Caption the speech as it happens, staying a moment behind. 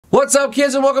What's up,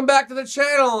 kids, and welcome back to the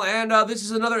channel. And this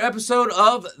is another episode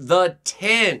of The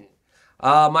 10.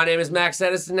 My name is Max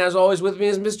Edison. As always, with me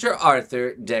is Mr.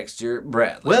 Arthur Dexter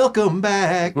Bradley. Welcome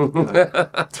back.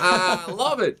 I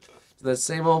love it. The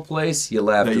same old place you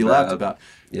laughed about. You laughed about.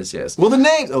 Yes, yes. Well, the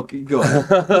names. Okay, go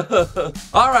ahead.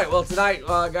 All right. Well, tonight,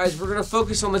 guys, we're going to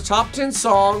focus on the top 10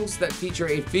 songs that feature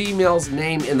a female's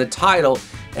name in the title.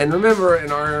 And remember,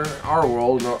 in our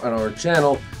world, on our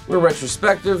channel, we're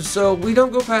retrospective, so we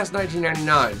don't go past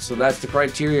 1999. So that's the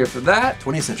criteria for that.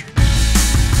 20th century.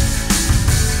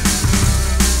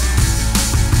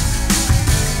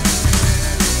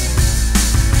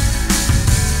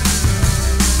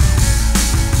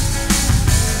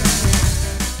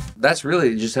 That's really,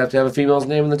 you just have to have a female's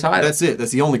name in the title. That's it. That's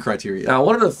the only criteria. Now,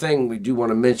 one other thing we do want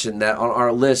to mention that on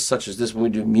our list, such as this when we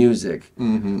do music,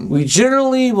 we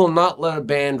generally will not let a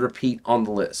band repeat on the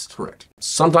list. Correct.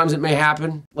 Sometimes it may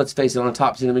happen. Let's face it, on the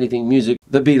top 10 of anything music,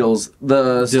 the Beatles,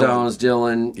 the Stones,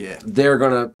 Dylan, they're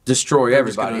going to destroy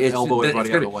everybody. It's elbow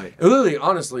everybody out of the way. Literally,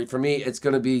 honestly, for me, it's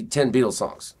going to be 10 Beatles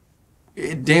songs.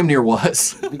 It damn near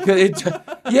was. Because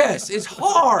yes, it's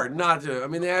hard not to. I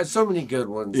mean, they had so many good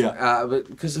ones. Yeah. But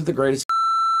because of the greatest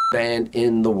band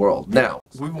in the world. Now,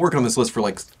 we've been working on this list for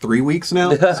like 3 weeks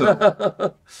now.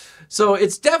 So, so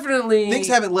it's definitely... Things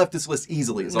haven't left this list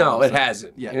easily. No, it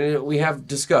hasn't. Yeah. And we have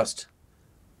discussed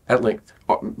at length.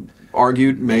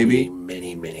 Argued, maybe.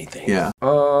 Many things. Yeah.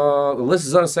 The list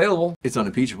is unassailable. It's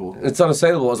unimpeachable. It's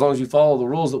unassailable as long as you follow the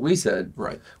rules that we said.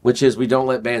 Right. Which is we don't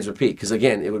let bands repeat. Because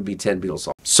again, it would be 10 Beatles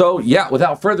songs. So yeah,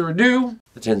 without further ado,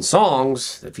 the 10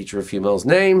 songs that feature a female's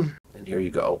name. And here you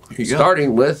go. Here you go.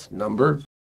 Starting with number...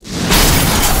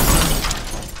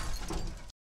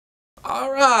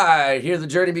 All right, here the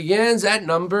journey begins at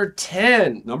number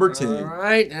 10. Number 10. All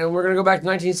right, and we're going to go back to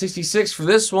 1966 for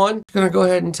this one. I'm going to go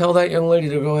ahead and tell that young lady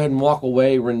to go ahead and walk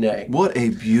away, Renee. What a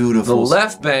beautiful The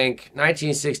Left Bank,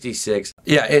 1966.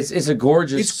 Yeah, it's a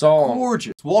gorgeous song. It's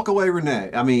gorgeous. Walk away,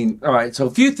 Renee. I mean... All right, so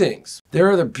a few things. There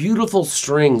are the beautiful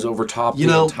strings over top the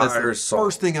entire that's the song.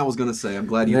 first thing I was going to say. I'm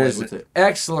glad you went with it.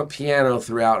 Excellent piano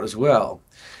throughout as well.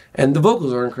 And the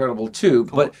vocals are incredible too,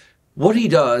 but... What he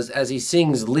does as he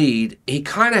sings lead, he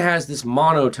kind of has this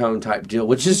monotone type deal,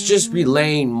 which is just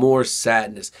relaying more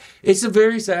sadness. It's a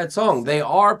very sad song. They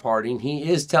are parting. He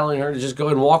is telling her to just go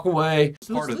and walk away.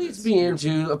 So this leads me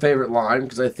into a favorite line,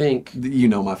 because I think... You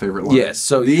know my favorite line. Yes.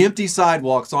 So the empty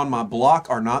sidewalks on my block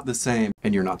are not the same,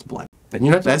 and you're not to blame. And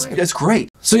you're not to blame. That's great.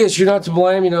 So yes, you're not to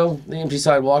blame. You know, the empty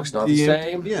sidewalk's not the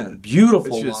same. Yeah.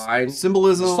 Beautiful It's just line.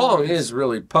 Symbolism. The song is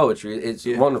really poetry. It's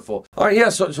wonderful. All right, yeah,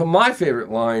 so my favorite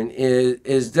line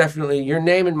is definitely, your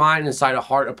name and mine inside a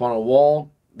heart upon a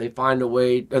wall. They find a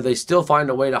way, or they still find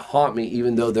a way to haunt me,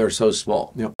 even though they're so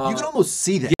small. Yep. You can almost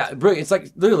see that. Yeah, brilliant. It's like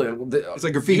literally, it's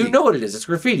like graffiti. You know what it is? It's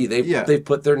graffiti. They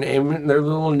put their name, their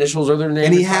little initials or their name,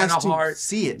 and he has to heart.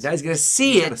 see it. Now he's gonna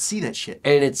see it. Gotta see that shit,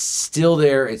 and it's still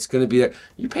there. It's gonna be there.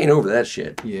 You paint over that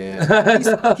shit.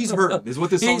 Yeah, he's hurting. Is what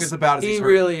this song is about. He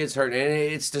really is hurting, and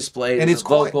it's displayed in its the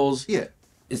vocals. Yeah,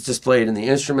 it's displayed in the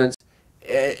instruments.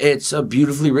 It's a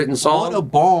beautifully written song. What a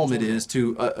balm it is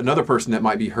to another person that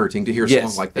might be hurting to hear a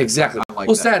song like that. Exactly.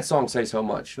 Sad songs say so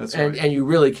much. That's right. And you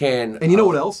really can. And you know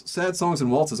what else? Sad songs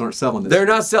and waltzes aren't selling this. They're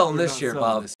not selling this year,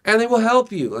 Bob. And they will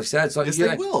help you. Like sad songs. Yes,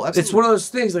 they will. Absolutely. It's one of those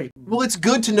things. Like, well, it's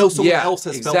good to know someone else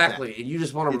has felt that. Exactly. And you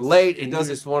just want to relate, and you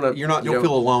just want to. You don't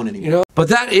feel alone anymore. You know. But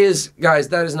that is, guys.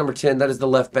 That is number 10. That is the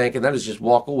Left Bank, and that is just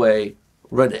Walk Away,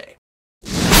 Renee.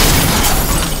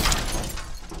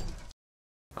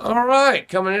 All right,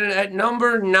 coming in at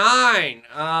number 9,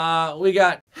 we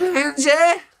got Angie.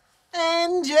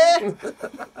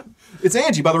 It's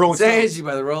Angie by the Rolling Stones. It's Angie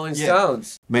by the Rolling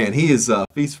Stones. Man, he is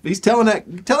he's telling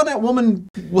that woman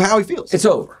how he feels. It's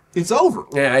over. It's over.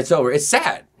 Yeah, it's over. It's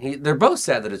sad. They're both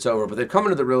sad that it's over, but they're coming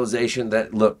to the realization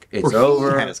that, look, it's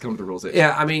over. He has come to the realization.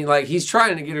 Yeah, I mean, like, he's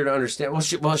trying to get her to understand. Well,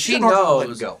 she knows.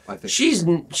 knows. Go, I think.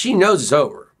 She knows it's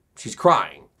over. She's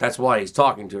crying. That's why he's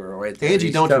talking to her right there.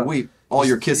 Angie, don't you weep. All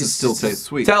your kisses still taste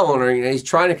sweet. Telling her, he's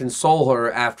trying to console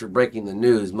her after breaking the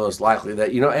news, most likely.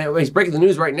 That, and he's breaking the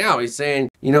news right now. He's saying,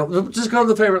 just go to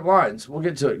the favorite lines. We'll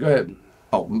get to it. Go ahead.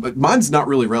 Oh, mine's not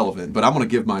really relevant, but I'm going to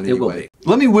give mine anyway.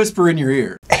 Let me whisper in your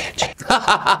ear. Angie.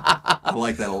 I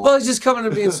like that a lot. Well, he's just coming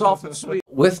to being soft and sweet.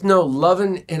 With no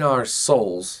loving in our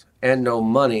souls and no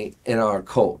money in our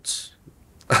coats.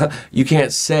 You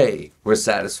can't say we're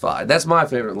satisfied. That's my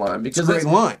favorite line, because it's a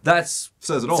great line.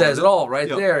 Says it all right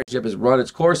there. Ship has run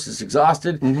its course. It's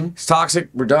exhausted. It's toxic.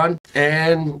 We're done.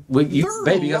 And baby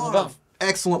got the buff.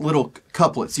 excellent little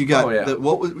couplets. You got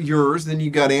what was yours, then you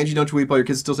got Angie, don't you weep while your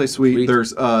kids still say sweet.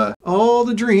 There's all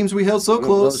the dreams we held so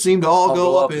close seem to all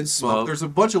go up in smoke. There's a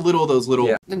bunch of those little.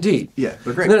 Yeah, indeed. Yeah,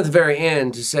 they're great. And then at the very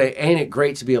end to say, ain't it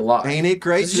great to be alive? Ain't it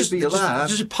great to be alive?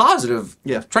 Just positive.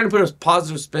 Yeah. Trying to put a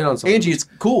positive spin on something. Angie, it's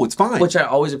cool. It's fine. Which I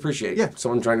always appreciate. Yeah.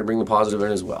 Someone trying to bring the positive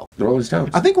in as well. The Rolling Stones.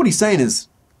 I think what he's saying is,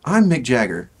 I'm Mick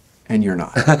Jagger, and you're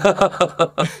not.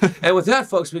 And with that,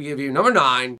 folks, we give you number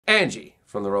 9, Angie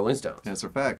from the Rolling Stones. That's a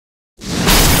fact.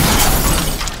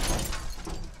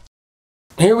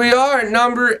 Here we are at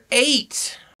number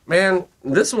 8. Man,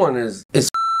 this one is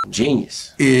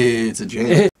genius. It's a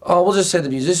jam. Oh, we'll just say the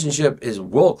musicianship is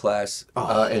world class,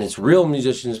 and it's real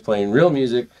musicians playing real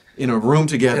music in a room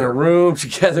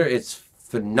together. It's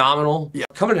phenomenal. Yeah.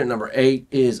 Coming in at number 8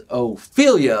 is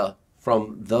Ophelia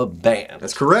from The Band.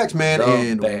 That's correct, man.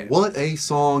 What a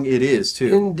song it is,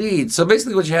 too. Indeed. So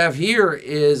basically what you have here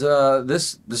is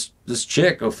this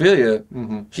chick, Ophelia,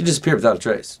 she disappeared without a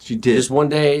trace. She did. Just one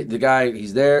day, the guy,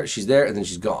 she's there, and then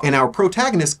she's gone. And our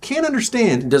protagonist can't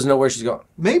understand. Doesn't know where she's gone.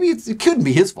 Maybe it couldn't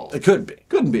be his fault. It couldn't be.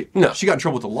 Couldn't be. No. She got in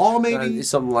trouble with the law, maybe?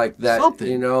 Something like that. Something.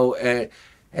 You know,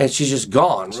 and she's just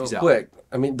gone real quick.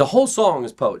 I mean, the whole song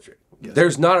is poetry. Yes.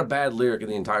 There's not a bad lyric in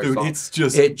the entire song.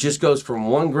 It just goes from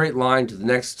one great line to the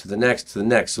next, to the next, to the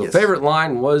next. So favorite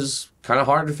line was kind of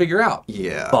hard to figure out.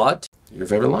 Yeah. But your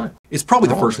favorite line? It's probably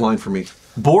the first line for me.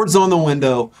 Boards on the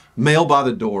window, mail by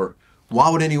the door.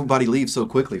 Why would anybody leave so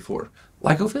quickly for?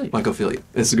 Like Ophelia. Like Ophelia.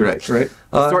 It's great, right?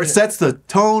 It sets the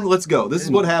tone. Let's go. This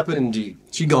is what happened. Indeed.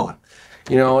 She gone.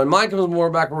 You know, and mine comes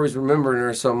more back where he's remembering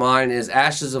her. So mine is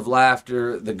ashes of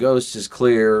laughter, the ghost is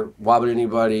clear. Why would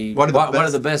anybody? Why do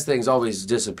the best things always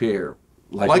disappear?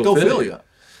 Like Ophelia.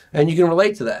 And you can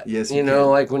relate to that. Yes, you know,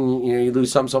 like when you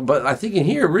lose something. But I think in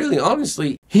here, really,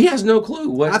 honestly, he has no clue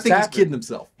what's happening. He's kidding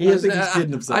himself. I think he's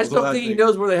kidding himself. I just don't think he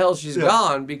knows where the hell she's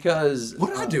gone because.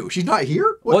 What did I do? She's not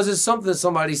here? Was it something that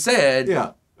somebody said?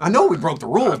 Yeah. I know we broke the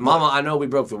rules. Mama, I know we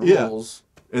broke the rules.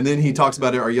 And then he talks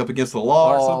about it. Are you up against the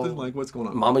law or something? Like, what's going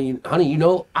on? Mama, honey, you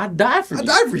know, I died for you. I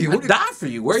died for you. I died for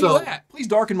you. Where are you at? Please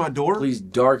darken my door. Please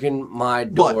darken my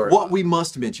door. But what we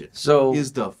must mention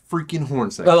is the freaking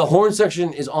horn section. The horn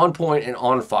section is on point and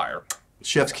on fire.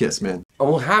 Chef's kiss, man. And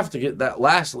we'll have to get that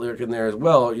last lyric in there as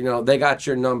well. You know, they got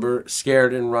your number,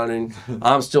 scared and running.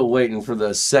 I'm still waiting for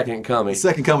the second coming.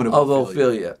 Second coming of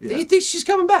Ophelia. Yeah. Do you think she's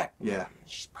coming back? Yeah.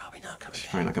 She's probably not coming back. She's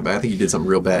probably not coming back. I think you did something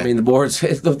real bad. I mean,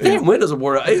 the damn windows are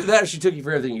boarded. Either that or she took you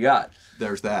for everything you got.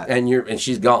 There's that. And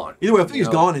she's gone. Either way, Ophelia's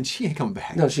gone and she ain't coming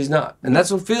back. No, she's not. And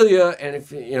that's Ophelia. And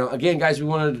if, you know, again, guys, we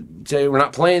wanted to tell you we're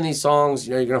not playing these songs.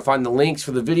 You know, you're going to find the links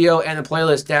for the video and the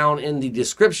playlist down in the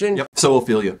description. Yep. So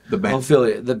Ophelia, the band.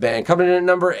 Ophelia, the band. Coming in at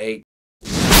number 8.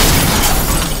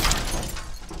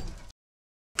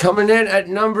 Coming in at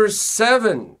number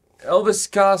 7.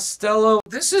 Elvis Costello.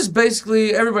 This is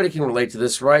basically, everybody can relate to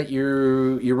this, right?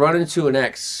 You run into an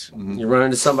ex. You run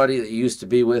into somebody that you used to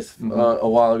be with a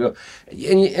while ago,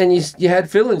 and you had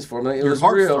feelings for him. It was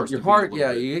real. Your heart,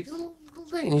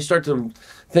 and you start to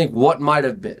think what might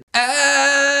have been.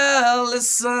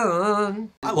 Alison.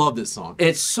 I love this song.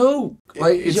 It's so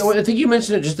you know, I think you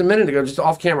mentioned it just a minute ago, just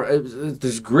off camera.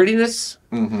 There's grittiness.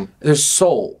 There's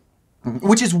soul.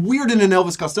 Which is weird in an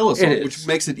Elvis Costello song, which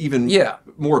makes it even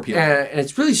more appealing. And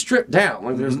it's really stripped down.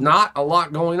 Like there's not a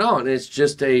lot going on. It's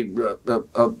just a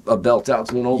belt out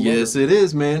to an old Yes, it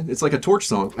is, man. It's like a torch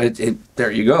song.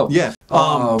 There you go. Yeah.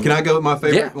 Can I go with my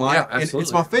favorite line? Yeah, absolutely.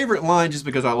 It's my favorite line just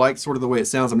because I like sort of the way it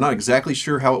sounds. I'm not exactly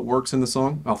sure how it works in the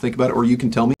song. I'll think about it, or you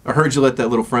can tell me. I heard you let that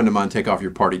little friend of mine take off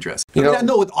your party dress. I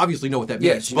obviously know what that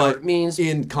means. Yes, you know what it means.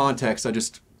 In context, There's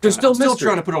still mystery. Still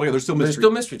trying to put it all together. There's still mystery. There's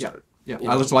still mystery to it. Yeah,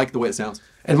 I just like the way it sounds.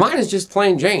 And mine is just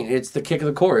plain Jane. It's the kick of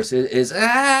the chorus. It is,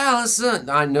 Alison,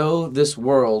 I know this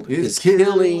world is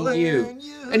killing you.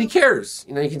 And he cares.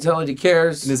 You know, you can tell that he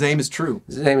cares. And his aim is true.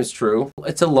 His aim is true.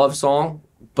 It's a love song,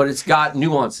 but it's got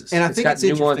nuances. And I think it's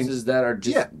nuances that are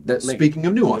just... Speaking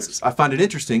of nuances, I find it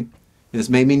interesting. And this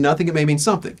may mean nothing, it may mean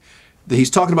something.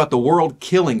 He's talking about the world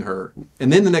killing her,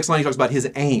 and then the next line he talks about his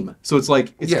aim. So it's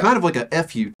like kind of like a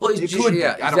F you. Well, exactly.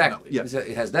 Yeah.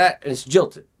 It has that, and it's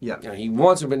jilted. Yeah, you know, he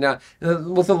wants her, but now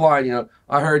with the line, you know,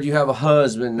 I heard you have a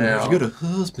husband now. You got a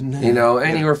husband now. You know,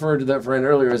 and he referred to that friend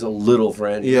earlier as a little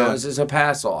friend. You know, it's a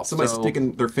pass off. Somebody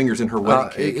sticking their fingers in her wedding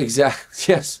cake.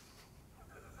 Exactly. Yes.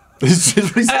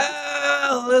 Listen,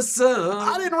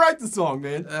 I didn't write the song,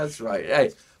 man. That's right.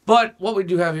 Hey. But what we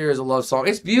do have here is a love song.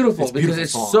 It's beautiful because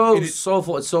it's so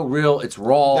soulful, it's so real, it's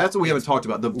raw. That's what we haven't talked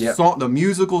about. The song, the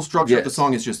musical structure of the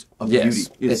song is just a beauty.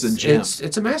 It's a gem.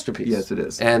 It's a masterpiece. Yes, it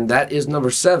is. And that is number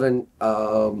 7,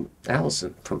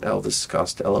 Alison from Elvis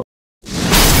Costello.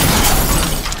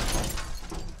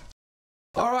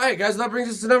 right, guys, that brings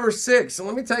us to number 6. And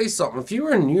let me tell you something. If you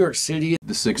were in New York City,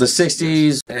 the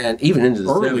 60s and even into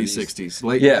the early 70s,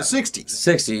 late 60s.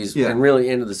 60s, and really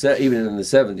into the even in the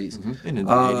 70s, and in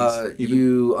the 80s.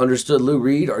 You understood Lou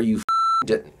Reed or you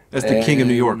didn't. That's the king of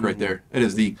New York right there. It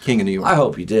is the king of New York. I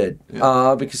hope you did.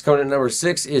 Because coming in at number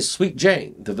 6 is Sweet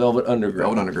Jane, the Velvet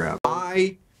Underground. Velvet Underground.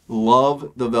 I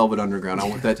love the Velvet Underground. I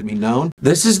want that to be known.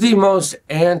 This is the most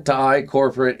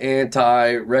anti-corporate,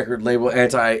 anti-record label,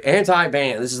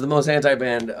 anti-band. This is the most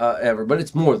anti-band ever, but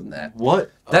it's more than that. What?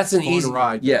 That's an easy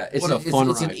ride. Yeah, it's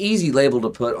an easy label to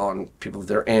put on people if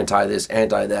they're anti-this,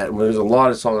 anti-that. And there's a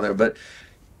lot of songs on there, but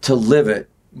to live it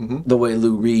the way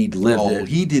Lou Reed lived it.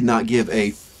 He did not give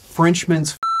a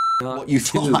Frenchman's what you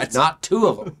thought. Not 2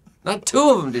 of them. Not 2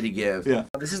 of them did he give. Yeah.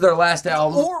 This is their last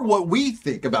album. Or what we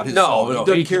think about his song. No, he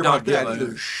doesn't care about give that.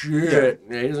 a shit.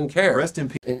 Yeah. He doesn't care. Rest in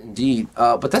peace. Indeed.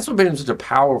 But that's what made him such a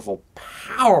powerful,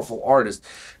 powerful artist.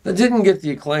 That didn't get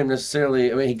the acclaim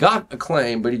necessarily. I mean, he got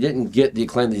acclaim, but he didn't get the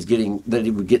acclaim that he's getting, that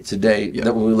he would get today. Yeah.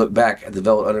 That when we look back at the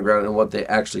Velvet Underground and what they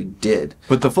actually did.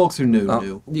 But the folks who knew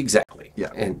knew. Exactly.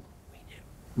 Yeah. And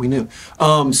we knew.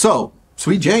 So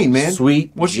Sweet Jane, man.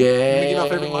 Sweet Jane. Can we get our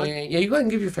favorite line? Yeah, you go ahead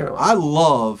and give your favorite line. I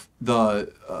love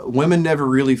the women never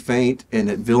really faint and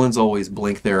that villains always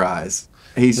blink their eyes.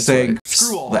 He's saying,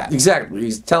 screw all that. Exactly.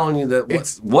 He's telling you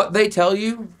that what they tell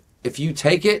you, if you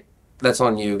take it, that's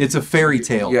on you. It's a fairy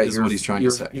tale, is what he's trying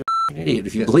to say. You're an idiot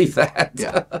if you believe that.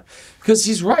 Yeah. Because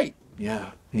he's right.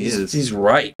 Yeah, he is. He's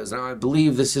right. Now, I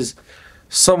believe this is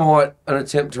somewhat an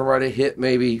attempt to write a hit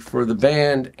maybe for the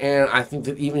band, and I think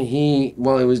that even he,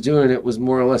 while he was doing it, was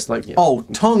more or less like,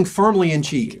 tongue firmly in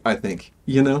cheek, I think.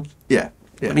 You know? Yeah.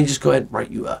 I mean, just go ahead and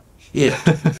write you a hit.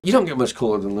 You don't get much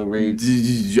cooler than Lou Reed.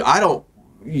 You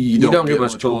don't get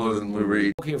much cooler than Lou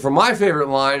Reed. Okay, for my favorite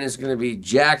line is going to be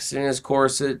Jack's in his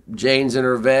corset, Jane's in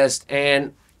her vest,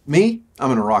 and me,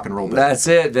 I'm in a rock and roll band. That's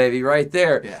it, baby, right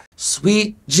there. Yeah.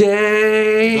 Sweet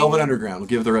Jane. Velvet Underground. We'll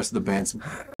give the rest of the band some.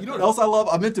 You know what else I love?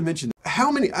 I meant to mention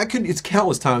how many. It's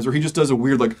countless times where he just does a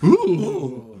weird like.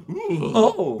 Ooh.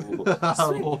 Well,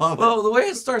 the way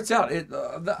it starts out,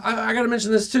 I got to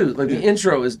mention this too. Like the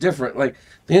intro is different. Like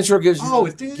the intro gives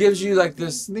you like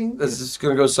this. This is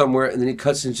going to go somewhere, and then he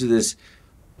cuts into this.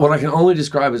 What I can only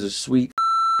describe as a sweet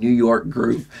New York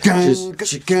groove.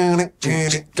 It's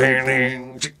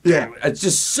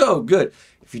just so good.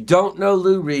 If you don't know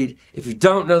Lou Reed, if you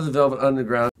don't know the Velvet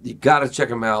Underground, you got to check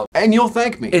them out. And you'll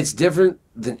thank me. It's different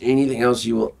than anything else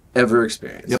you will ever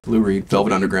experience. Yep, Lou Reed,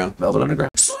 Velvet Underground. Velvet Underground.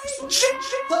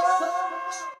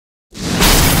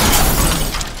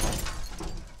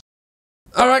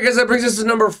 All right, guys, that brings us to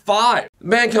number 5. The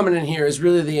band coming in here is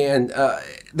really the end.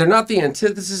 They're not the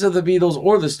antithesis of the Beatles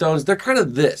or the Stones. They're kind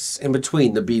of this in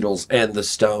between the Beatles and the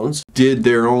Stones. Did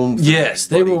their own thing. Yes,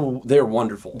 they're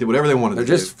wonderful. Did whatever they wanted to do.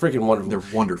 They're just freaking wonderful. They're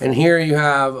wonderful. And here you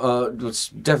have what's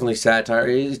definitely satire.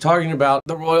 He's talking about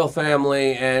the royal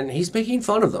family, and he's making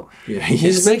fun of them. Yeah,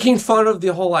 he's making fun of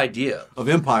the whole idea of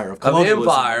empire, of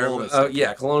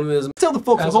colonialism. Colonialism. Tell the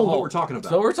folks at home what we're talking about.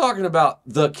 So we're talking about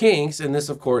the Kinks, and this,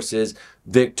 of course, is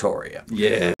Victoria.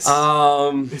 Yes. But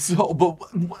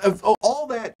all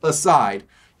that aside,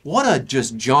 what a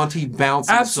just jaunty, bouncy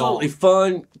Absolutely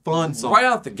song. Fun song. Right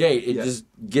out the gate, it just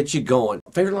gets you going.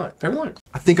 Favorite line.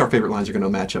 I think our favorite lines are going to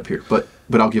match up here, but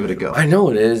I'll give it a go. I know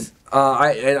it is.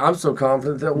 I'm so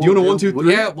confident that we'll do you want a 1, 2,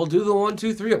 3? Yeah, we'll do the 1,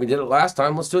 2, 3. We did it last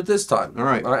time. Let's do it this time. All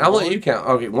right. I'll let you count.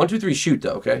 Okay, 1, 2, 3. Shoot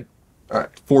though. Okay. All right.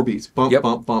 4 beats. Bump,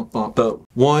 bump, bump, bump. Boom.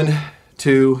 1,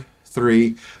 2,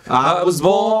 3. I was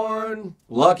born,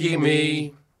 lucky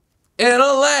me, in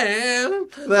a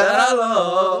land that I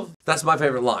love. That's my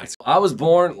favorite line. I was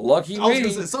born, lucky me. I was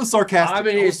going to say, so sarcastic. I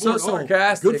mean, he's so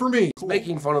sarcastic. Good for me. Cool.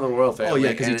 Making fun of the royal family. Oh,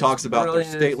 yeah, because he talks about their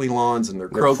stately lawns and their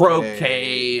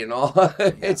croquet and all.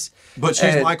 But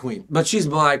she's my queen. But she's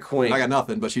my queen. I got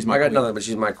nothing, but she's my queen. I got nothing, but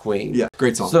she's my queen. Yeah,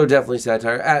 great song. So definitely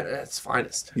satire at its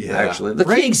finest. Yeah. Actually. The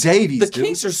Kinks, the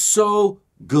Kinks are so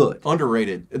good.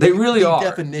 Underrated. They really are. The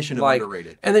definition of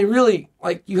underrated. And they really,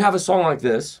 you have a song like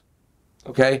this,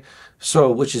 okay?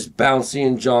 So, which is bouncy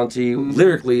and jaunty.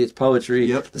 Lyrically, it's poetry.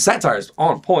 Yep. The satire is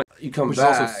on point. You come which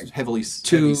back is also heavy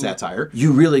satire.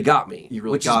 You Really Got Me. You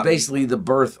Really which Got is basically the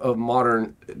birth of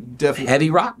modern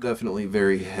heavy rock. Definitely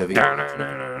very heavy.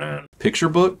 Picture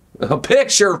book? A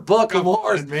picture book, Come of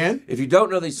course. on, man. If you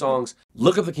don't know these songs,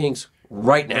 look up the Kinks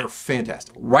right now. They're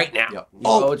fantastic. Right now. Yep. You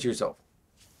owe it to yourself.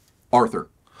 Arthur.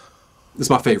 This is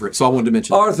my favorite, so I wanted to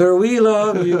mention Arthur, we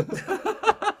love you.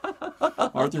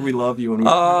 Arthur, we love you, and we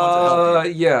want to help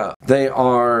you. Yeah, they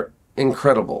are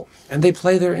incredible, and they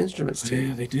play their instruments too.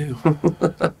 Yeah, they do.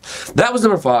 That was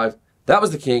number 5. That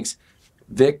was the Kinks.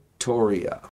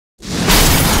 Victoria.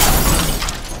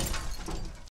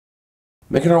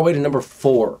 Making our way to number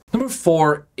 4. Number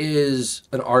 4 is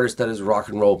an artist that is rock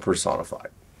and roll personified.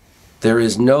 There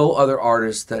is no other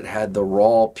artist that had the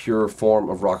raw, pure form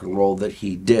of rock and roll that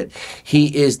he did.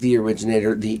 He is the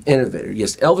originator, the innovator.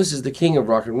 Yes, Elvis is the king of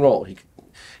rock and roll.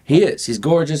 He is. He's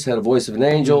gorgeous, had a voice of an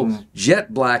angel,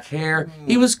 jet black hair.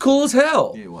 He was cool as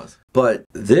hell. Yeah, he was. But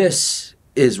this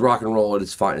is rock and roll at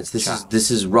its finest.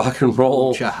 This is rock and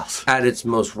roll at its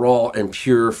most raw and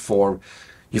pure form.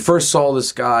 You first saw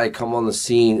this guy come on the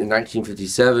scene in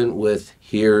 1957 with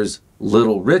Here's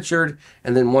Little Richard,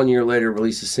 and then 1 year later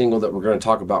released a single that we're going to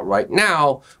talk about right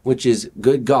now, which is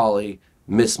Good Golly,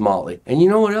 Miss Molly. And you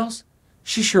know what else?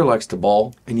 She sure likes to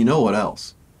ball. And you know what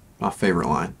else? My favorite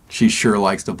line. She sure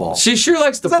likes to ball. She sure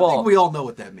likes to ball. I think we all know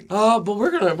what that means. But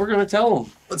we're gonna tell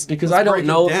them because I don't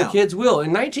know if the kids will.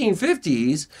 In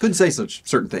 1950s, couldn't say such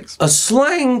certain things. A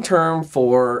slang term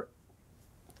for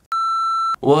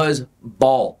was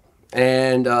ball.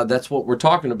 And that's what we're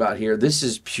talking about here. This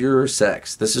is pure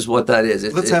sex. This is what that is.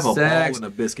 Let's have a sex. Ball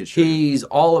and a biscuit sugar. He's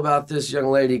all about this young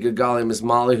lady, Good Golly, Miss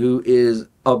Molly, who is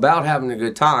about having a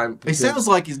good time. It sounds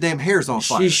like his damn hair's on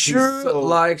fire. She sure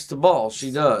likes to ball.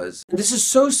 She does. And this is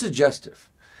so suggestive.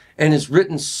 And it's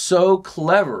written so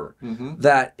clever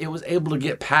that it was able to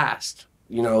get past,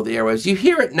 you know, the airwaves. You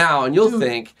hear it now and you'll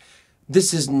think,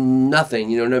 this is nothing,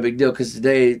 you know, no big deal. Because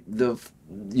today,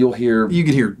 you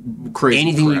can hear crazy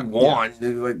anything crap. You want. Yeah.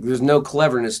 Like, there's no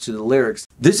cleverness to the lyrics.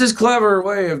 This is a clever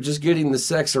way of just getting the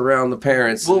sex around the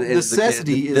parents. Well,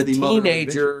 necessity is the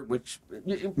teenager, which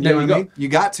you know what I mean? You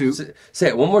got to say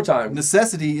it one more time.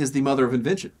 Necessity is the mother of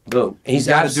invention. Boom. He's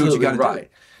got to do what you got to do.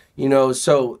 You know,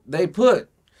 so they put,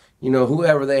 you know,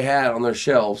 whoever they had on their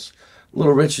shelves.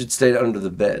 Little Richard stayed under the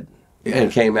bed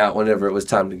and came out whenever it was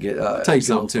time to get. I'll tell you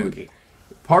something too.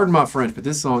 Pardon my French, but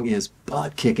this song is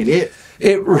butt kicking. It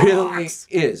really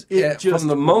is. From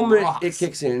the moment it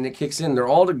kicks in, they're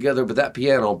all together, but that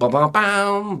piano,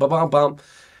 ba-bum-bum, ba-bum-bum.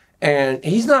 And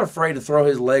he's not afraid to throw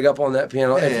his leg up on that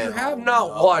piano. If you have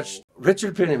not watched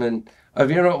Richard Penniman, if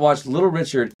you have not watched Little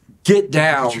Richard, get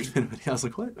down. I was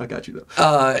like, what? I got you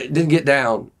though. Didn't get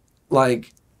down.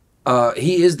 Like,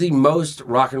 he is the most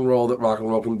rock and roll that rock and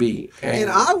roll can be.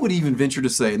 And I would even venture to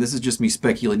say, and this is just me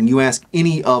speculating, you ask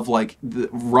any of like the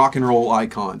rock and roll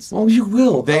icons. Well, you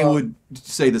will. They would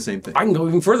say the same thing. I can go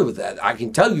even further with that. I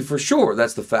can tell you for sure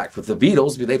that's the fact. With the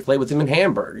Beatles, they played with them in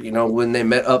Hamburg, you know, when they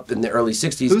met up in the early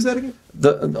 60s. Who's that again?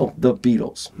 The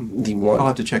Beatles. The one. I'll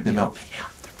have to check them out. Yeah,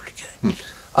 they're pretty good.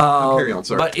 Carry on,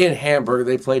 sorry. But in Hamburg,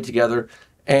 they played together,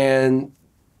 and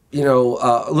you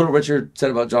know, Little Richard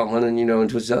said about John Lennon, you know, and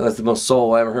that's the most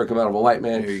soul I ever heard come out of a white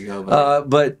man. There you go.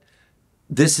 But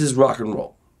this is rock and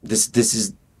roll. This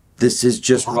is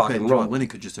just rock and roll. John Lennon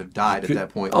could just have died at that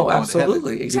point. Oh,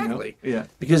 absolutely, heaven, exactly. You know? Yeah.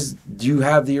 Because you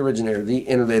have the originator, the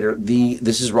innovator,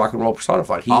 this is rock and roll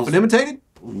personified. He's often imitated,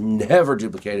 never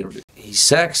duplicated. He's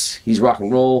sex, he's rock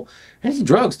and roll, and he's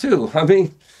drugs too. I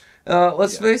mean,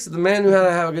 let's face it, the man knew how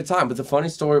to have a good time. But the funny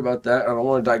story about that, I don't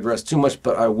want to digress too much,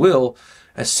 but I will.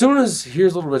 As soon as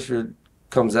Here's Little Richard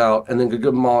comes out, and then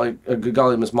Good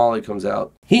Golly, Miss Molly comes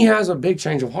out, he has a big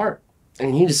change of heart.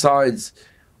 And he decides,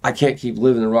 I can't keep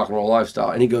living the rock and roll lifestyle.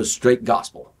 And he goes straight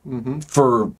gospel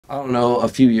for, I don't know, a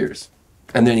few years.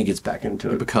 And then he gets back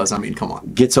into it. Because, I mean, come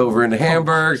on. Gets over into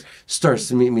Hamburg, starts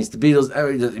to meets the Beatles.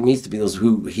 Meets the Beatles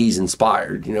who he's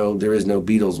inspired. You know, there is no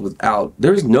Beatles without,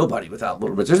 there is nobody without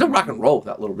Little Richard. There's no rock and roll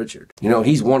without Little Richard. You know,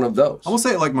 he's one of those. I will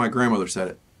say it like my grandmother said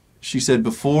it. She said,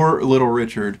 before Little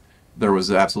Richard, there was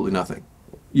absolutely nothing.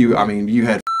 You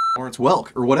had Lawrence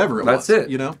Welk or whatever it was. That's it.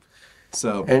 You know?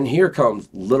 So. And here comes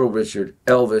Little Richard,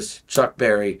 Elvis, Chuck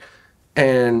Berry,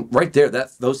 and right there,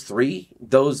 those three,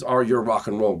 those are your rock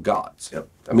and roll gods. Yep.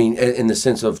 I mean, in the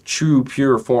sense of true,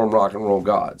 pure form rock and roll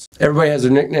gods. Everybody has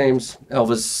their nicknames.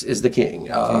 Elvis is the king.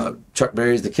 Chuck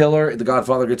Berry is the killer, the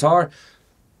Godfather guitar.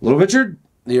 Little Richard,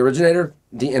 the originator,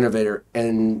 the innovator,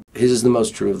 and his is the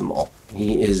most true of them all.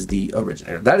 He is the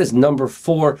originator. That is number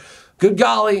 4. Good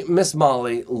Golly, Miss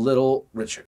Molly, Little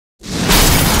Richard.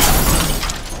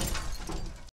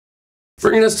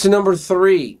 Bringing us to number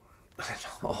 3.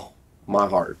 Oh, my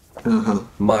heart.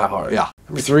 My heart. Yeah.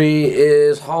 Number 3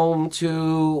 is home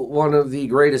to one of the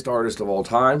greatest artists of all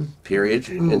time, period.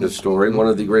 End of story. One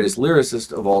of the greatest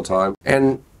lyricists of all time.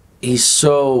 And he's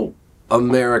so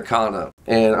Americana.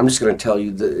 And I'm just going to tell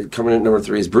you that coming in at number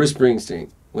 3 is Bruce Springsteen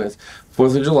with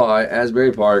 4th of July,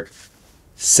 Asbury Park,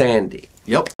 Sandy.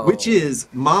 Yep. Which is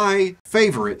my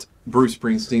favorite Bruce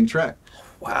Springsteen track.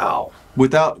 Wow.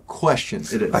 Without question,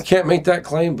 it is. I can't make that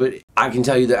claim, but I can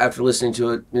tell you that after listening to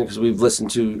it, because we've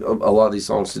listened to a lot of these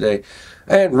songs today,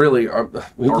 and really,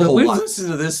 we've listened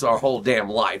to this our whole damn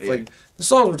life. Yeah. Like, the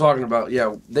songs we're talking about,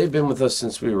 yeah, they've been with us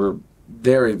since we were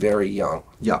very, very young.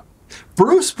 Yeah.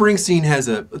 Bruce Springsteen has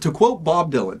to quote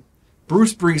Bob Dylan,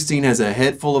 Bruce Springsteen has a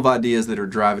head full of ideas that are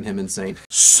driving him insane.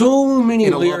 So many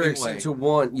lyrics into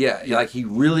one. Yeah, like he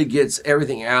really gets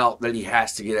everything out that he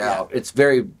has to get out. It's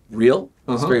very real.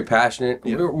 It's very passionate.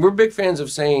 Yeah. We're big fans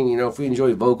of saying, you know, if we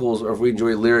enjoy vocals or if we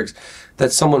enjoy lyrics,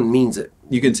 that someone means it.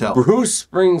 You can tell. Bruce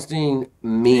Springsteen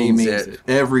means it.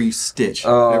 Every stitch,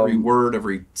 every word,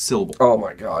 every syllable. Oh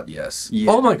my God, yes. Yeah.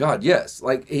 Oh my God, yes.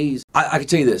 Like I can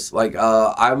tell you this. Like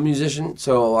I'm a musician,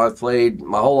 so I've played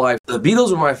my whole life. The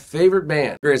Beatles are my favorite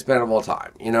band, greatest band of all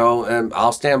time. You know, and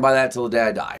I'll stand by that till the day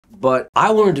I die. But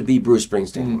I wanted to be Bruce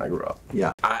Springsteen when I grew up.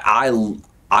 Yeah.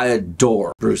 I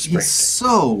adore Bruce Springsteen. He's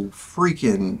so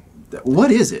freaking.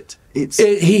 What is it? He's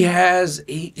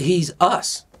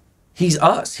us. He's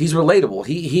us. He's relatable.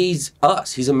 He's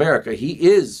us. He's America. He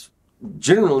is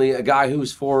generally a guy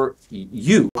who's for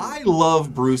you. I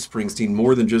love Bruce Springsteen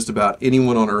more than just about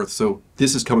anyone on earth, so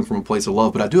this is coming from a place of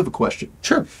love, but I do have a question.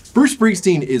 Sure. Bruce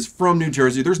Springsteen is from New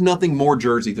Jersey. There's nothing more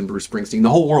Jersey than Bruce Springsteen. The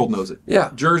whole world knows it.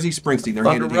 Yeah. Jersey, Springsteen. They're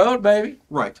Thunder Road, baby.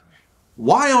 Right.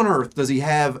 Why on earth does he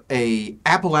have a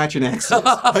Appalachian accent?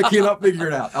 I cannot figure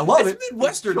it out. I love it. It's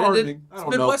Midwestern, isn't it? It's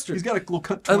Midwestern. He's got a little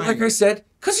twang. Like I said,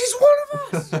 because he's one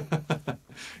of us.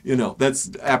 You know,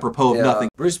 that's apropos of nothing.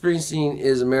 Bruce Springsteen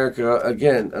is America.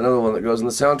 Again, another one that goes in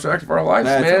the soundtrack of our lives,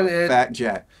 man. Fat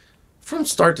Jack. From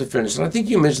start to finish. And I think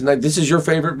you mentioned that this is your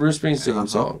favorite Bruce Springsteen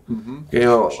song. You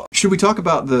know, should we talk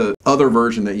about the other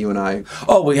version that you and I...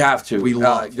 Oh, we have to. We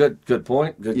love. Good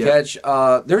point. Good catch.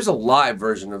 There's a live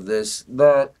version of this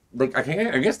that... Like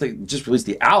I guess they just released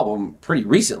the album pretty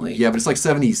recently. Yeah, but it's like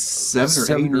 77 or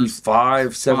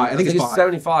 75, 70, I think it's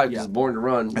 75 because it's Born to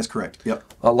Run. That's correct.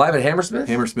 Yep. Live at Hammersmith?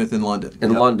 Hammersmith in London.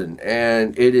 In London.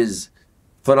 And it is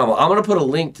phenomenal. I'm going to put a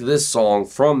link to this song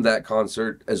from that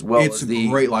concert as well as the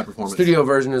great live performance. Studio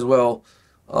version as well.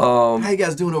 How you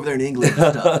guys doing over there in England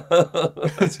and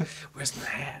stuff? Where's my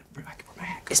hat?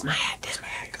 It's my hat. There's my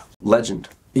hat. Legend.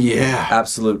 Yeah.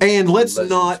 Absolute. And let's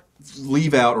not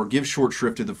leave out or give short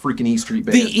shrift to the freaking E Street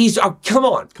Band. The E Street, come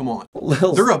on. Come on.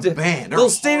 They're a band. Little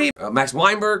Stevie, Max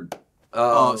Weinberg.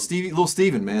 Little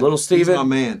Steven, man. Little Steven. He's my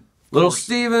man. Little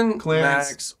Steven, Clarence.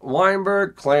 Max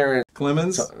Weinberg, Clarence.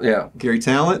 Clemens. Yeah. Gary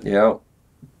Talent. Yeah.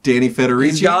 Danny Federici.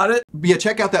 He's got it. Yeah,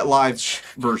 check out that live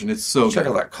version. It's so good. Check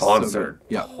out that concert. So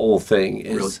yeah. The whole thing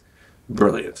is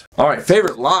brilliant. All right,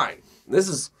 favorite line.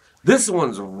 This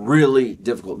one's really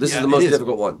difficult. This is the most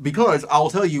difficult one. Because I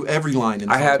will tell you every line in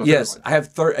the song. I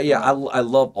have I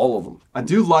love all of them. I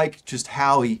do like just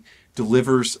how he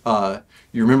delivers. You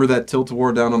remember that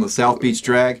tilt-a-war down on the South Beach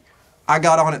drag? I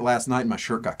got on it last night and my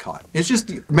shirt got caught. It's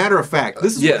just matter of fact.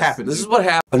 This is what happens. This is what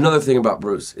happened. Another thing about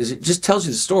Bruce is it just tells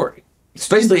you the story.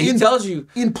 Basically, he tells you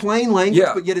in plain language,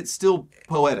 but yet it's still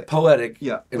poetic.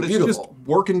 Yeah, and but beautiful. It's just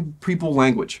working people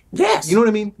language. Yes, you know what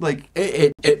I mean. Like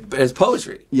it's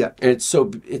poetry. Yeah, and it's so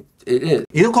it is.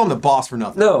 You don't call him the boss for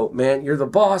nothing. No, man, you're the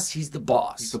boss. He's the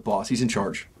boss. He's the boss. He's in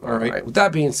charge. All right. With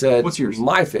that being said, what's yours?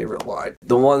 My favorite line,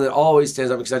 the one that always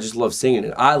stands up because I just love singing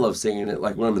it. I love singing it.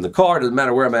 Like when I'm in the car, doesn't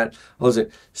matter where I'm at. I love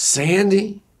it.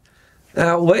 Sandy.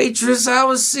 That waitress I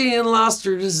was seeing lost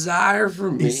her desire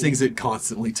for me. He sings it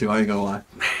constantly too. I ain't gonna lie.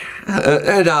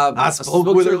 And I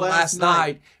spoke with her last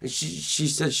night, and she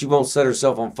said she won't set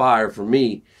herself on fire for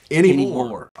me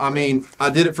anymore. I mean, I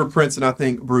did it for Prince, and I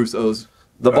think Bruce owes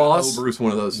Boss. Bruce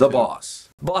one of those. The Boss.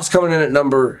 Boss coming in at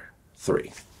number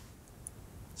 3.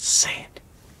 Sandy.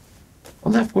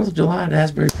 On that 4th of July at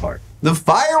Asbury Park. The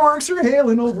fireworks are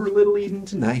hailing over Little Eden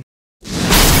tonight.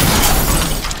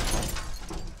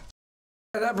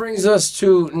 That brings us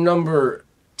to number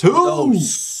 2.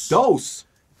 Dose.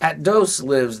 At Dose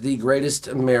lives the greatest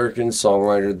American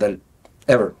songwriter that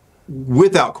ever.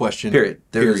 Without question. Period.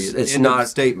 It's not a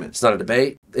statement. It's not a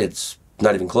debate. It's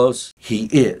not even close. He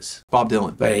is. Bob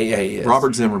Dylan. He is.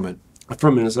 Robert Zimmerman.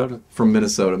 From Minnesota. From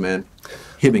Minnesota, man.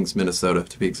 Hibbings, Minnesota,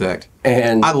 to be exact.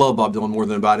 And I love Bob Dylan more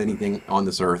than about anything on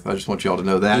this earth. I just want y'all to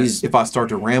know that. If I start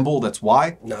to ramble, that's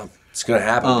why. No, it's going to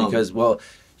happen because, well,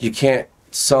 you can't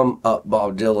sum up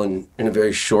Bob Dylan in a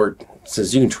very short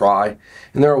sense. You can try,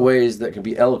 and there are ways that can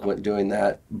be eloquent doing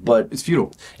that, but it's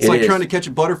futile. It's like trying to catch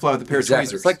a butterfly with a pair of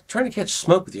tweezers. It's like trying to catch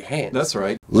smoke with your hands. That's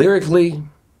right. Lyrically,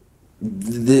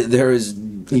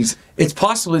 it's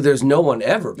possibly there's no one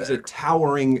ever better. He's a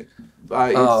towering.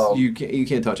 You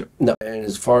can't touch him. No. And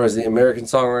as far as the American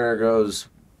songwriter goes,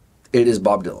 it is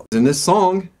Bob Dylan. In this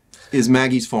song, is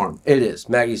Maggie's Farm. It is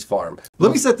Maggie's Farm.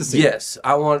 Let me set the scene. Yes,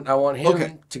 I want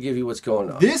him to give you what's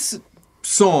going on. This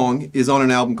song is on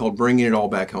an album called Bringing It All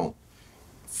Back Home.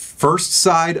 First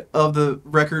side of the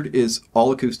record is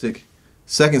all acoustic.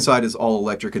 Second side is all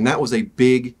electric, and that was a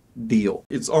big deal.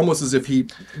 It's almost as if he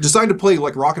decided to play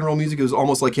like rock and roll music. It was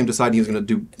almost like him deciding he was going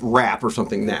to do rap or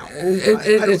something now.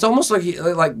 It's almost like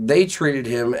they treated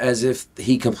him as if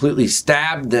he completely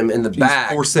stabbed them in the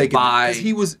back. Forsaken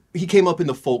because he came up in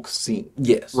the folk scene.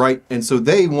 Yes. Right? And so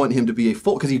they want him to be a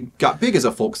folk, because he got big as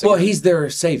a folk singer. Well, he's their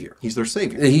savior. He's their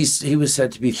savior. He was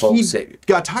said to be folk savior. He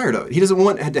got tired of it. He doesn't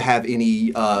want to have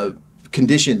any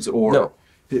conditions or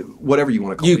whatever you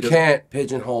want to call it. You can't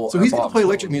pigeonhole. So he's going to play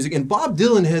electric music, and Bob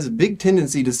Dylan has a big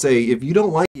tendency to say, if you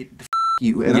don't like it, f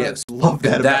you. And I love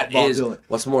that about Bob Dylan.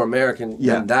 What's more American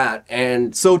than that.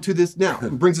 And so to this, now,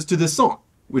 it brings us to this song,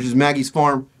 which is Maggie's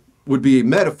Farm would be a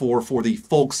metaphor for the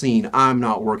folk scene. I'm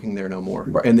not working there no more.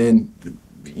 Right. And then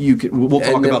we'll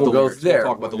talk about the lyrics. We'll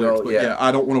talk about the lyrics. But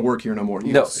I don't want to work here no more.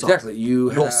 No, exactly.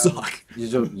 You don't suck.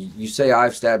 You say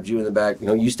I've stabbed you in the back.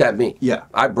 You stabbed me. Yeah.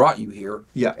 I brought you here.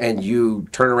 Yeah. And you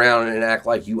turn around and act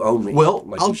like you own me. Well,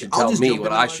 like you should tell me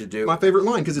what I should do. My favorite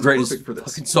line, because it's perfect for this.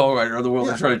 Fucking songwriter in the world.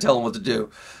 I'm trying to tell him what to do.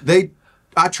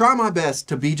 I try my best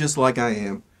to be just like I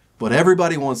am, but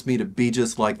everybody wants me to be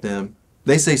just like them.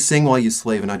 They say sing while you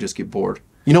slave, and I just get bored.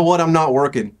 You know what? I'm not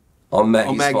working on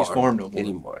Maggie's Farm no more.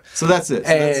 Anymore. So that's it.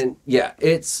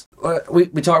 It's we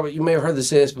talked about. You may have heard this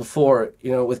say this before.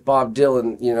 With Bob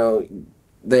Dylan,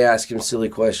 they ask him silly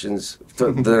questions.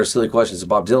 That are silly questions to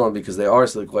Bob Dylan because they are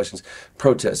silly questions.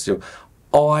 Protest.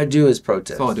 All I do is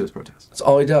protest. That's all I do is protest. That's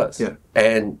all he does. Yeah.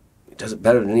 And he does it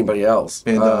better than anybody else.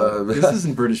 And this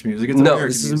isn't British music. It's American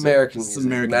this is music. American music. It's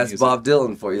American That's music. Bob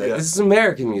Dylan for you. This is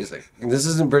American music. This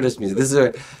isn't British music. This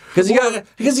is because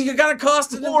you got to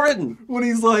cost it in Britain. When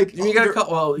he's like, they're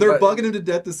bugging him to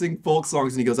death to sing folk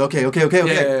songs, and he goes, okay.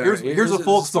 Here's a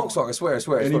folk song. I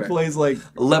swear. And he plays like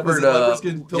leopard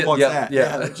skin pillbox hat.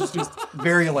 Yeah. Just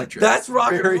very electric. That's rock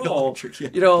very and roll. Electric,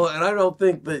 and I don't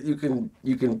think that you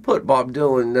can put Bob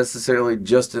Dylan necessarily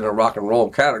just in a rock and roll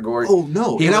category. Oh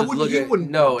no,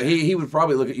 he would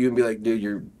probably look at you and be like, dude,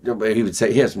 he would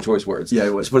say he has some choice words. Yeah, he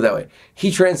would. Let's put it that way. He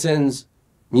transcends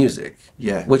music.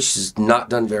 Yeah. Which is not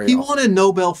done very often. He won a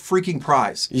Nobel freaking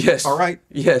prize. Yes. All right?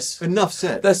 Yes. Enough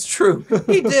said. That's true.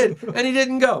 He did. And he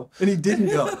didn't go.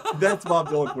 That's Bob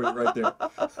Dylan for you right there.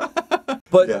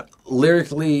 But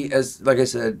lyrically, like I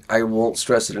said, I won't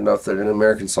stress it enough that in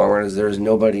American songwriters, there is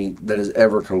nobody that has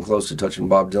ever come close to touching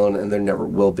Bob Dylan, and there never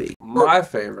will be. My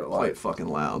favorite line. Play it fucking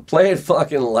loud. Play it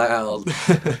fucking loud.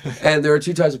 And there are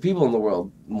two types of people in the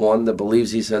world. One that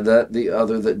believes he said that, the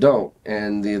other that don't.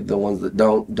 And the ones that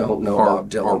don't know Bob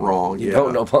Dylan. Are wrong. You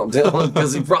don't know Bob Dylan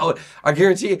because he probably, I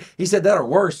guarantee you, he said that or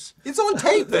worse. It's on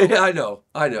tape. Yeah, I know.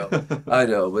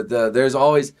 But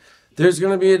there's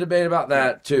going to be a debate about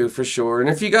that too, for sure. And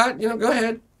if you got, go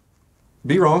ahead.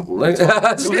 Be wrong.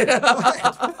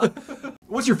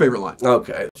 What's your favorite line?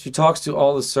 Okay. She talks to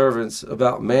all the servants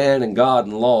about man and God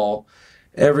and law.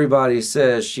 Everybody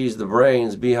says she's the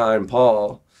brains behind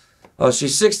Paul.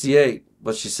 She's 68,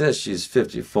 but she says she's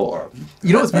 54.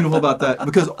 You know what's beautiful about that?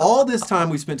 Because all this time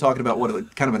we spent talking about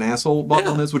what kind of an asshole Bob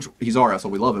Dylan is, which he's our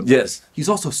asshole. We love him. Yes. He's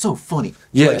also so funny.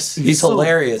 Yes. He's so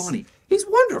hilarious. Funny. He's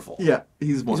wonderful. Yeah,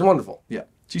 he's wonderful. He's wonderful. Yeah.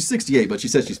 She's 68, but she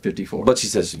says she's 54. But she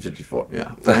says she's 54.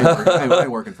 Yeah. I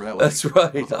ain't working for that one. That's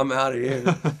right. I'm out of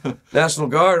here. National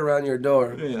Guard around your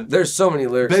door. Yeah. There's so many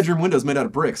lyrics. Bedroom windows made out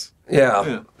of bricks.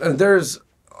 Yeah. And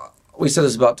we said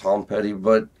this about Tom Petty,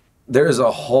 but there's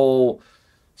a whole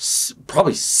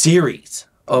probably series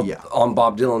on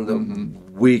Bob Dylan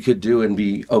that we could do and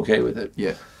be okay with it.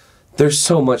 Yeah. There's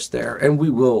so much there, and we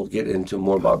will get into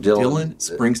more Bob Dylan.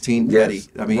 Springsteen, Petty.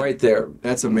 I mean, right there.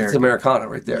 That's American. It's Americana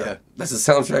right there. Yeah. That's the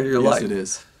soundtrack of your life. Yes, it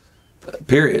is.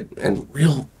 Period. And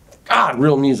real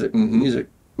music.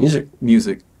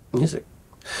 Music.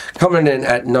 Coming in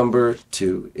at number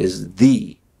 2 is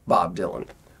the Bob Dylan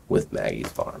with Maggie's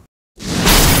Farm.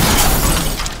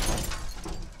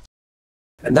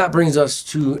 And that brings us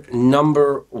to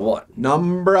number 1.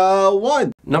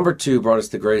 Number 2 brought us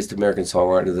the greatest American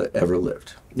songwriter that ever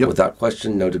lived. Yep. Without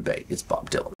question, no debate. It's Bob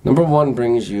Dylan. Number 1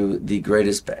 brings you the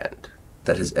greatest band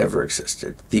that has ever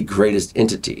existed. The greatest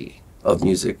entity of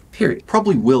music, period.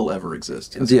 Probably will ever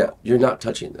exist. Yeah, you're not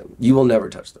touching them. You will never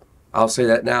touch them. I'll say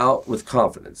that now with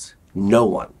confidence. No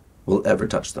one will ever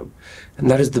touch them. And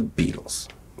that is the Beatles.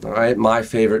 All right, my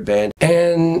favorite band.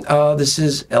 And this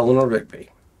is Eleanor Rigby.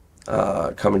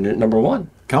 Coming in at number 1.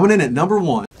 Coming in at number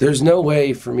 1. There's no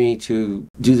way for me to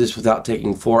do this without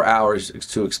taking 4 hours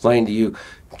to explain to you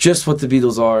just what the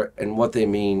Beatles are and what they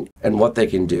mean and what they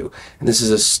can do. And this is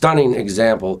a stunning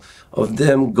example of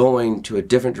them going to a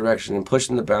different direction and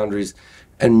pushing the boundaries,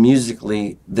 and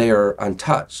musically they are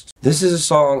untouched. This is a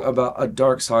song about a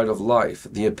dark side of life,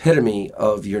 the epitome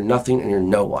of you're nothing and you're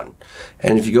no one.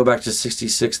 And if you go back to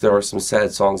 66, there are some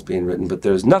sad songs being written, but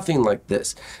there's nothing like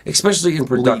this, especially in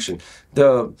production.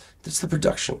 It's the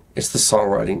production, it's the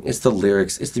songwriting, it's the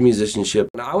lyrics, it's the musicianship.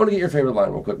 Now, I want to get your favorite line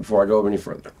real quick before I go any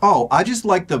further. Oh, I just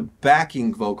like the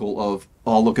backing vocal of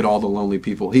 "Oh, look at all the lonely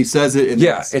people." He says it, and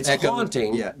it's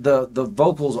haunting. Yeah, the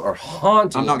vocals are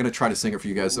haunting. I'm not going to try to sing it for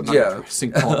you guys. I'm not going to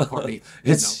sing Paul McCartney.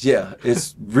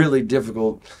 It's really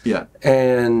difficult. Yeah,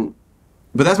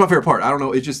 but that's my favorite part. I don't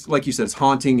know. It's just like you said, it's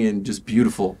haunting and just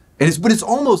beautiful. And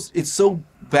it's so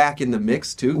back in the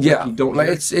mix too. Yeah, like you don't.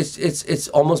 It's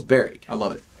almost buried. I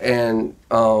love it. And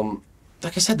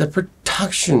like I said, the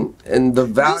production and the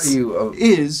value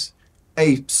is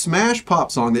a smash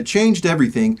pop song that changed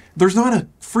everything. There's not a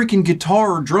freaking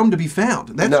guitar or drum to be found.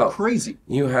 That's crazy.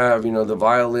 You have, the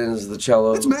violins, the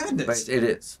cello. It's madness. It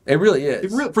is. It really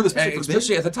is.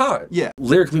 Especially at the time. Yeah.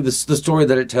 Lyrically, the story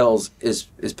that it tells is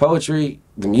poetry.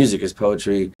 The music is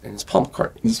poetry, and it's Paul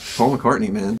McCartney. It's Paul McCartney,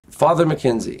 man. Father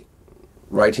Mackenzie,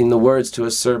 writing the words to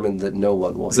a sermon that no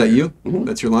one will hear. Is that you? Mm-hmm.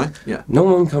 That's your line? Yeah. No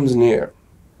one comes near.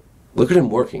 Look at him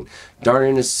working,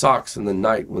 darning his socks in the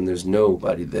night when there's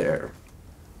nobody there.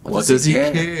 What does he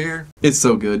care? It's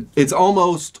so good. It's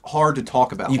almost hard to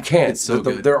talk about. You can't. It's so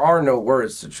good. There are no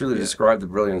words to truly describe the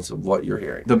brilliance of what you're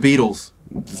hearing. The Beatles,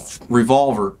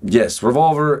 Revolver. Yes,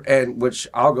 Revolver, and which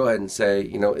I'll go ahead and say,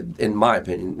 in my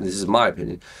opinion, this is my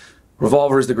opinion,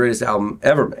 Revolver is the greatest album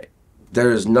ever made.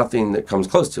 There is nothing that comes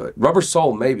close to it. Rubber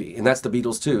Soul, maybe, and that's the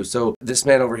Beatles too. So this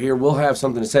man over here will have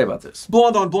something to say about this.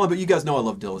 Blonde on Blonde, but you guys know I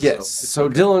love Dylan. Yes. So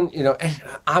Dylan, and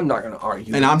I'm not going to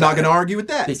argue. And I'm not going to argue with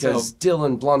that because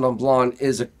Dylan, Blonde on Blonde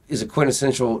is a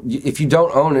quintessential. If you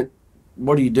don't own it,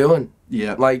 what are you doing?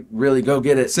 Yeah. Like really, go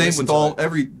get it. Same with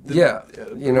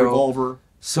Revolver.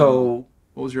 So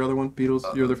what was your other one?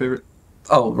 Beatles, your other favorite?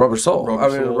 Oh, Rubber Soul. Soul.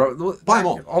 Buy them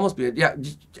all. Almost be it. Yeah,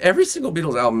 every single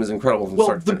Beatles album is incredible. From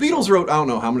start to finish. Beatles wrote, I don't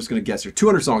know how I'm just going to guess here,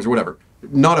 200 songs or whatever.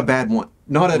 Not a bad one.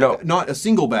 Not a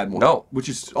single bad one. No. Which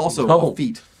is also a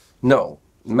feat. No.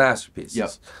 Masterpieces. Yep.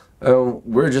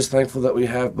 We're just thankful that we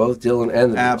have both Dylan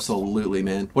and the Beatles. Absolutely,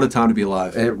 man. What a time to be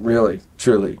alive. It really,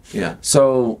 truly. Yeah.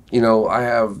 So, I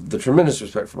have the tremendous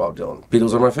respect for Bob Dylan.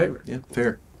 Beatles are my favorite. Yeah,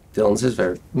 fair. Dylan's his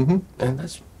favorite. Mm-hmm. And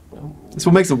that's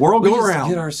what makes the world go around.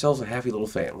 We get ourselves a happy little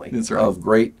family. That's right. Of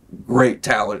great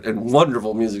talent and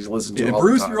wonderful music to listen to. Yeah,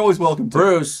 Bruce, you're always welcome.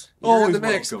 Bruce, you're in the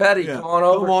mix. Betty, come on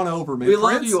over. Come on over, man. We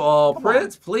love you all.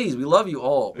 Prince, please, we love you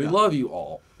all. We love you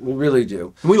all. We really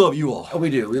do. We love you all. We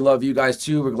do. We love you guys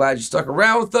too. We're glad you stuck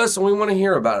around with us, and we want to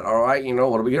hear about it. All right,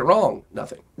 what did we get wrong?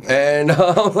 Nothing. And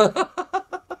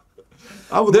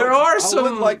I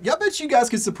bet you guys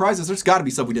could surprise us. There's got to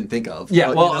be stuff we didn't think of.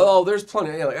 Yeah, there's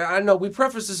plenty. I know we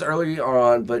prefaced this early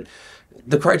on, but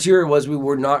the criteria was we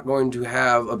were not going to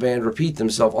have a band repeat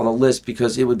themselves on the list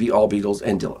because it would be all Beatles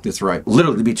and Dylan. That's right.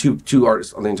 Literally be two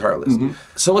artists on the entire list. Mm-hmm.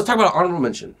 So let's talk about honorable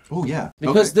mention. Oh, yeah.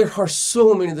 Because there are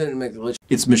so many that didn't make the list.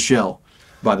 It's Michelle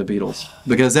by the Beatles.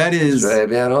 Because that is...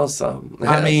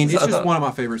 it's just one of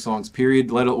my favorite songs, period.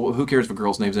 Who cares if a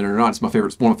girl's name's in it or not? It's one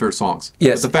of my favorite songs.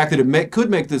 Yes. But the fact that it could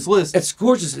make this list... It's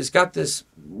gorgeous. It's got this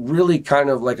really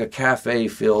kind of like a cafe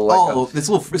feel.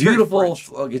 It's beautiful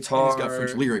guitar. It's got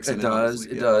French lyrics in it.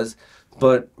 It does.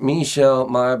 But Michelle,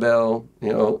 my belle,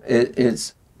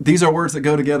 it's... These are words that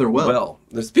go together well. Well,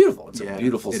 it's beautiful. It's a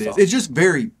beautiful song. It's just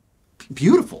very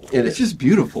beautiful. It's just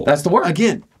beautiful. That's the word.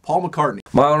 Again, Paul McCartney.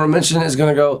 My honorable mention is going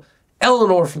to go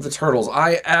Eleanor from the Turtles.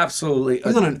 I absolutely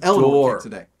He's on an Eleanor kick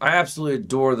today. I absolutely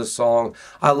adore the song.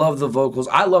 I love the vocals.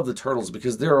 I love the Turtles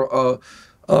because they're a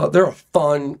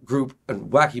fun group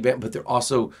and wacky band, but they're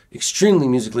also extremely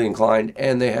musically inclined,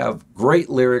 and they have great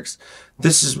lyrics.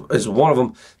 This is one of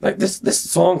them. Like this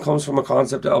song comes from a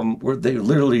concept album where they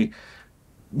literally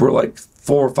were like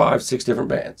 4, 5, 6 different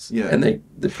bands. Yeah, and they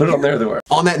put it on there. They were.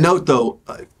 On that note, though.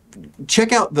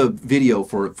 Check out the video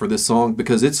for this song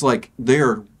because it's like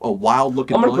they're a wild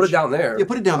looking. I'm gonna put it down there. Yeah,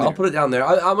 put it down there. I'll put it down there.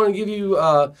 I'm gonna give you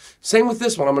same with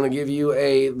this one. I'm gonna give you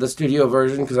the studio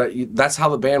version because that's how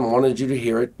the band wanted you to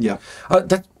hear it. Yeah. All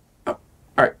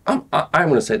right. I'm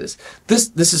gonna say this.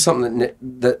 This is something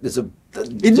that is a.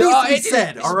 It needs to be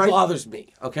said. All right. Bothers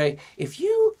me. Okay. If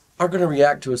you are gonna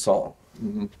react to a song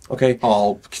Okay?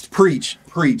 Oh, preach.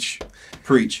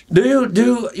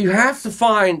 You have to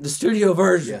find the studio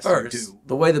version Yes, first, you do.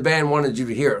 the way the band wanted you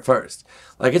to hear it first.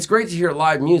 Like, it's great to hear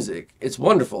live music. It's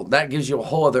wonderful. That gives you a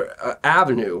whole other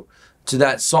avenue to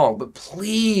that song. But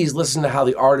please listen to how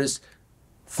the artist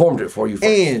formed it for you first.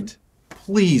 And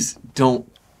please don't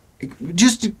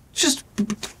just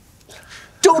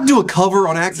don't do a cover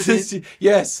on accident.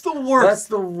 Yes. It's the worst. That's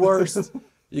the worst.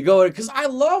 You go, because I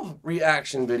love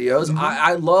reaction videos.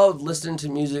 I love listening to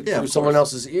music through someone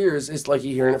else's ears. It's like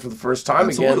you're hearing it for the first time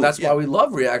again. That's why we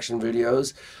love reaction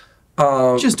videos.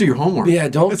 Just do your homework. Yeah,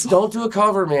 don't do a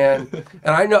cover, man.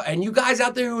 And I know, and you guys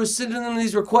out there who are sending them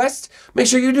these requests, make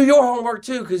sure you do your homework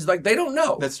too, because like they don't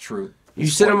know. That's true. You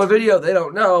send them a video, they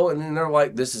don't know, and then they're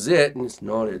like, "This is it," and it's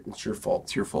not it. It's your fault.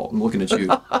 It's your fault. I'm looking at you.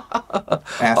 All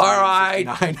right,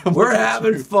 we're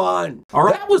having fun. All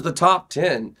right, that was the top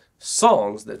 10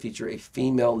 songs that feature a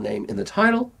female name in the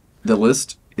title. The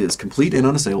list is complete and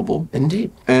unassailable.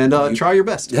 Indeed. And try your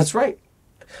best. That's right.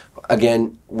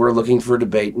 Again, we're looking for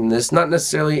debate in this. Not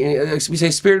necessarily, we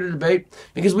say spirited debate,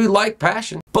 because we like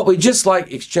passion, but we just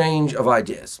like exchange of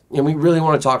ideas. And we really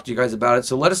want to talk to you guys about it.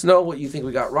 So let us know what you think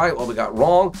we got right, what we got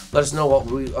wrong. Let us know what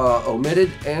we omitted,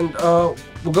 and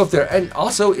we'll go there. And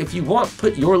also, if you want,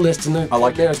 put your list in there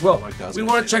as well. I like that. We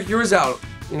want to check yours out.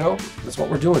 You know, that's what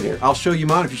we're doing here. I'll show you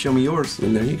mine if you show me yours.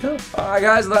 And there you go. All right,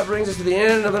 guys, that brings us to the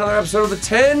end of another episode of The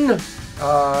 10.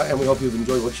 And we hope you've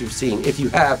enjoyed what you've seen. If you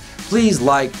have, please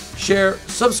like, share,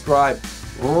 subscribe,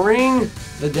 ring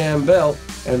the damn bell,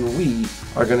 and we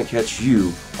are going to catch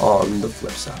you on the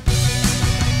flip side.